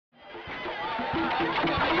The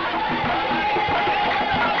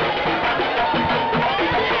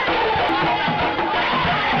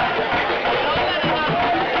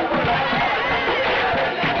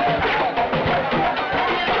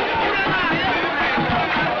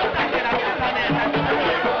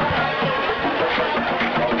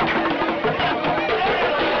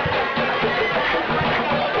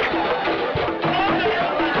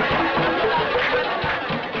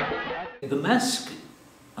mask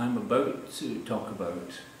I'm about to talk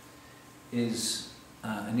about is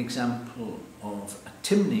an example of a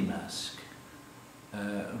chimney mask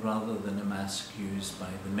rather than a mask used by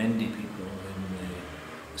the Mendi people in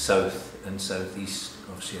the south and southeast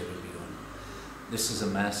of Sierra Leone. This is a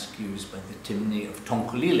mask used by the chimney of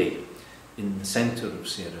Tonkolili in the centre of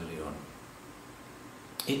Sierra Leone.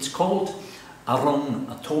 It's called Arong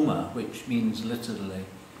Athoma, which means literally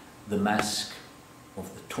the mask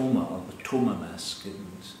of the Toma, or the Toma mask.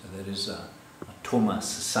 And there is a Toma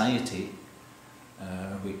society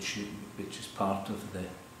which is part of the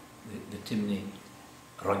Timni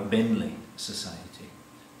Rugbenley society.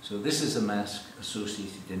 So this is a mask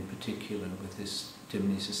associated in particular with this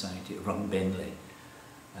Timni society, Rugbenley,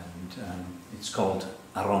 and it's called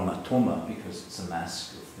Arong Athoma because it's a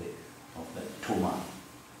mask of the Toma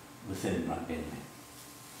within Rugbenley.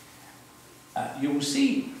 You will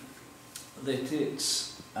see that it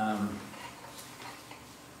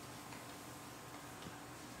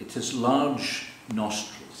has large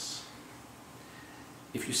nostrils.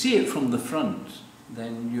 If you see it from the front,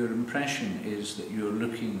 then your impression is that you're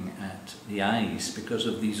looking at the eyes because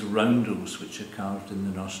of these roundels which are carved in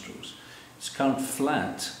the nostrils. It's carved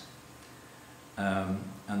flat, and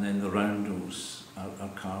then the roundels are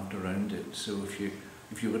carved around it. So if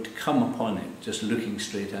you were to come upon it, just looking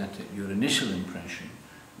straight at it, your initial impression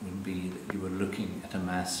would be that you were looking at a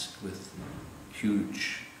mask with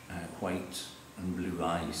huge white and blue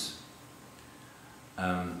eyes.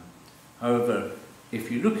 However, if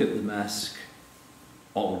you look at the mask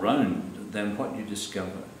all round, then what you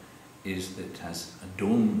discover is that it has a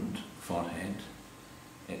domed forehead,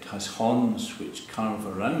 it has horns which carve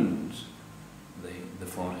around the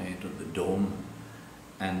forehead or the dome,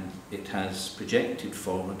 and it has projected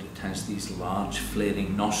forward, it has these large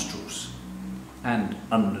flaring nostrils. And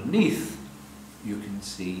underneath, you can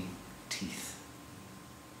see teeth.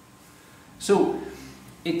 So,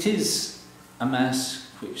 it is a mask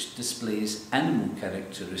which displays animal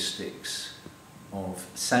characteristics of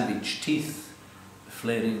savage teeth,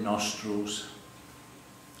 flaring nostrils,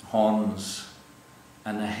 horns,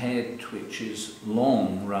 and a head which is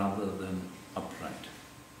long rather than upright.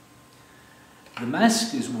 The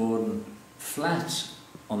mask is worn flat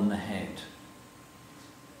on the head,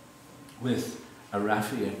 with a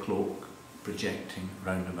raffia cloak projecting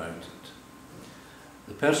round about it.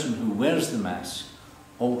 The person who wears the mask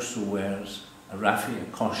also wears a raffia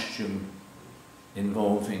costume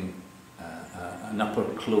involving an upper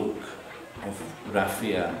cloak of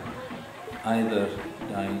raffia, either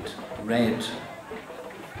dyed red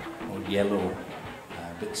or yellow,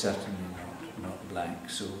 but certainly not black.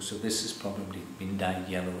 So this has probably been dyed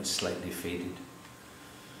yellow, it's slightly faded.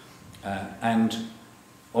 And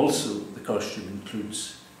also, the costume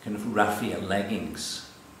includes kind of raffia leggings,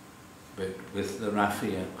 but with the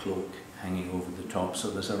raffia cloak hanging over the top. So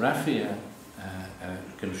there's a raffia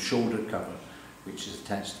kind of shoulder cover which is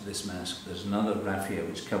attached to this mask. There's another raffia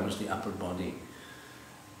which covers the upper body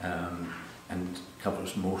and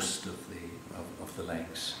covers most of the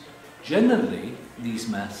legs. Generally, these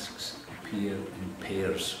masks appear in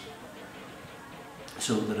pairs.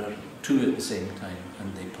 So there are two at the same time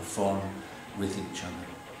and they perform with each other.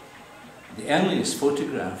 The earliest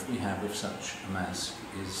photograph we have of such a mask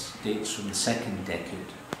dates from the second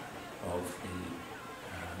decade of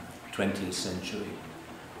the 20th century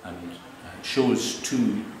and shows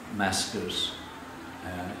two maskers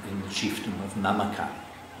in the chiefdom of Namaka,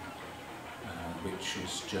 which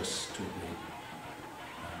is just to the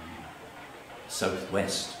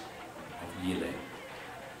southwest of Yile,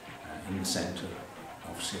 in the centre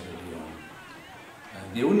of Sierra Leone.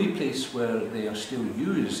 The only place where they are still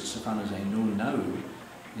used, so far as I know now,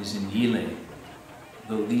 is in Yile,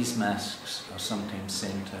 though these masks are sometimes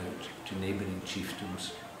sent out to neighbouring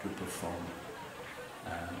chiefdoms to perform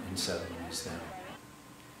in ceremonies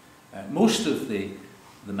there. Most of the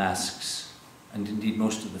masks, and indeed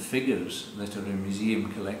most of the figures that are in museum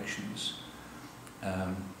collections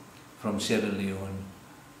from Sierra Leone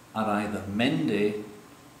are either Mende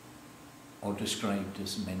or described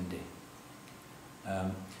as Mende.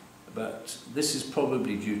 But this is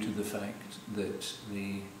probably due to the fact that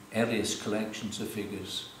the earliest collections of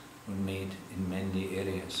figures were made in Mende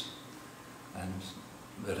areas, and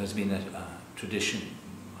there has been a tradition,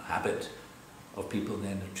 a habit of people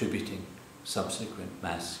then attributing subsequent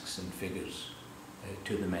masks and figures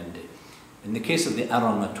to the Mende. In the case of the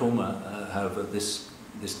Arong Athoma, however, this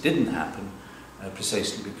didn't happen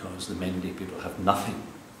precisely because the Mende people have nothing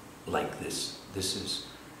like this. This is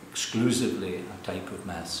exclusively a type of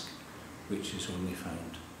mask which is only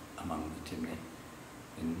found among the Timni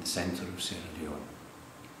in the centre of Sierra Leone.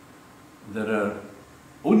 There are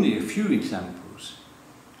only a few examples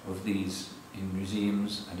of these in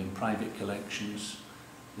museums and in private collections.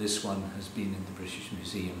 This one has been in the British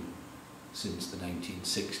Museum since the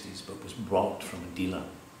 1960s, but was brought from a dealer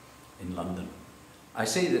in London. I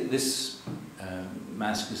say that this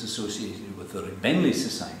mask is associated with the Rigbenli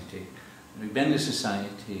Society. The Rigbenli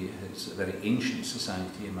Society is a very ancient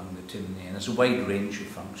society among the Timni and has a wide range of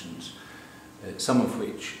functions, some of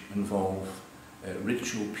which involve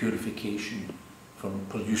ritual purification from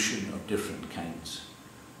pollution of different kinds.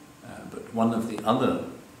 But one of the other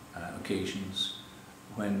occasions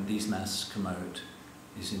when these masks come out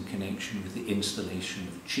is in connection with the installation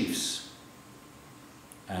of chiefs,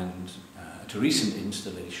 and at a recent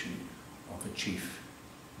installation of a chief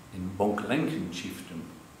in Bonkalenkin chiefdom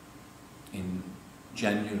in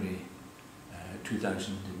January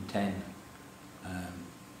 2010,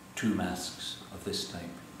 2 masks of this type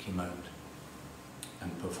came out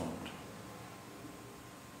and performed.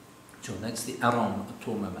 So that's the Arong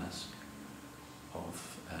Athoma mask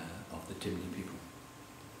of the Timni people.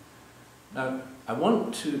 Now, I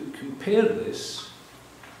want to compare this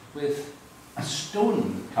with a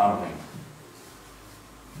stone carving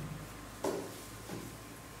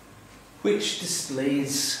which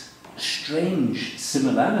displays strange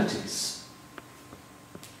similarities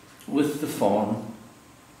with the form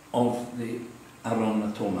of the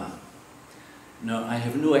Arong Athoma. Now, I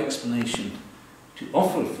have no explanation to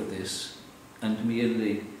offer for this and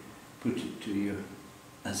merely put it to you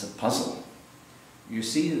as a puzzle. You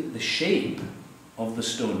see that the shape of the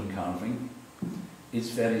stone carving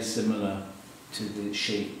is very similar to the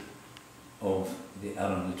shape of the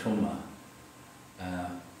Arong Athoma.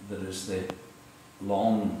 There is the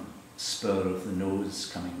long spur of the nose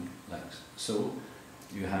coming like so.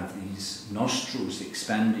 You have these nostrils,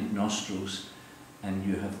 expanded nostrils, and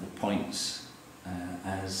you have the points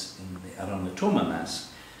as in the Arong Athoma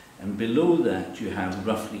mask. And below that you have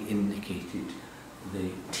roughly indicated the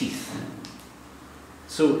teeth.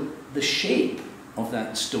 So the shape of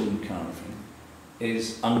that stone carving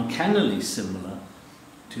is uncannily similar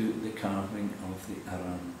to the carving of the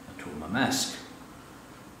Arong Athoma mask.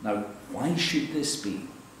 Now, why should this be?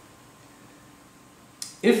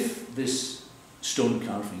 If this stone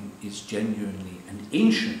carving is genuinely an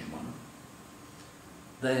ancient one,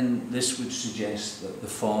 then this would suggest that the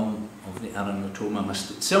form of the Arong Athoma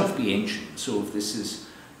must itself be ancient. So if this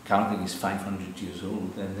carving is 500 years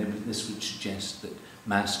old, then this would suggest that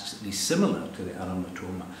masks at least similar to the Arong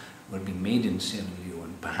Athoma were being made in Sierra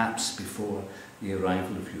Leone, perhaps before the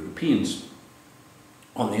arrival of Europeans.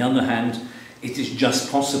 On the other hand, it is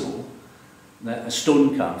just possible that a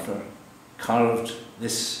stone carver carved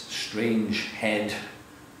this strange head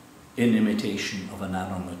in imitation of an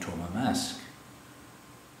Arong Athoma mask.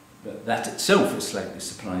 But that itself is slightly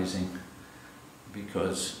surprising,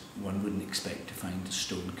 because one wouldn't expect to find a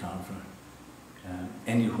stone carver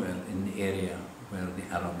anywhere in the area where the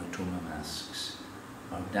Arong Athoma masks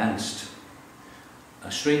are danced.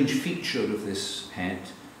 A strange feature of this head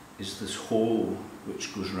is this hole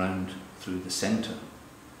which goes round through the centre.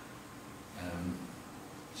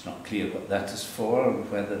 It's not clear what that is for, or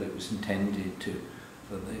whether it was intended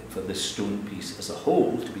for this stone piece as a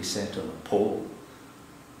whole to be set on a pole.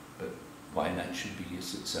 But why that should be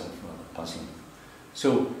is itself rather puzzling.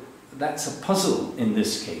 So that's a puzzle in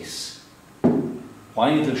this case.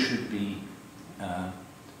 Why there should be a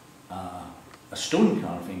stone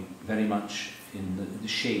carving very much in the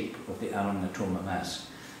shape of the Arong Athoma mask.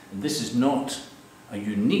 And this is not a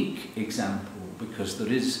unique example, because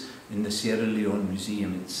there is in the Sierra Leone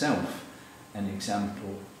Museum itself an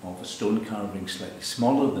example of a stone carving slightly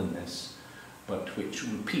smaller than this, but which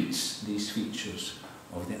repeats these features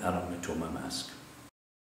of the Arong Athoma mask.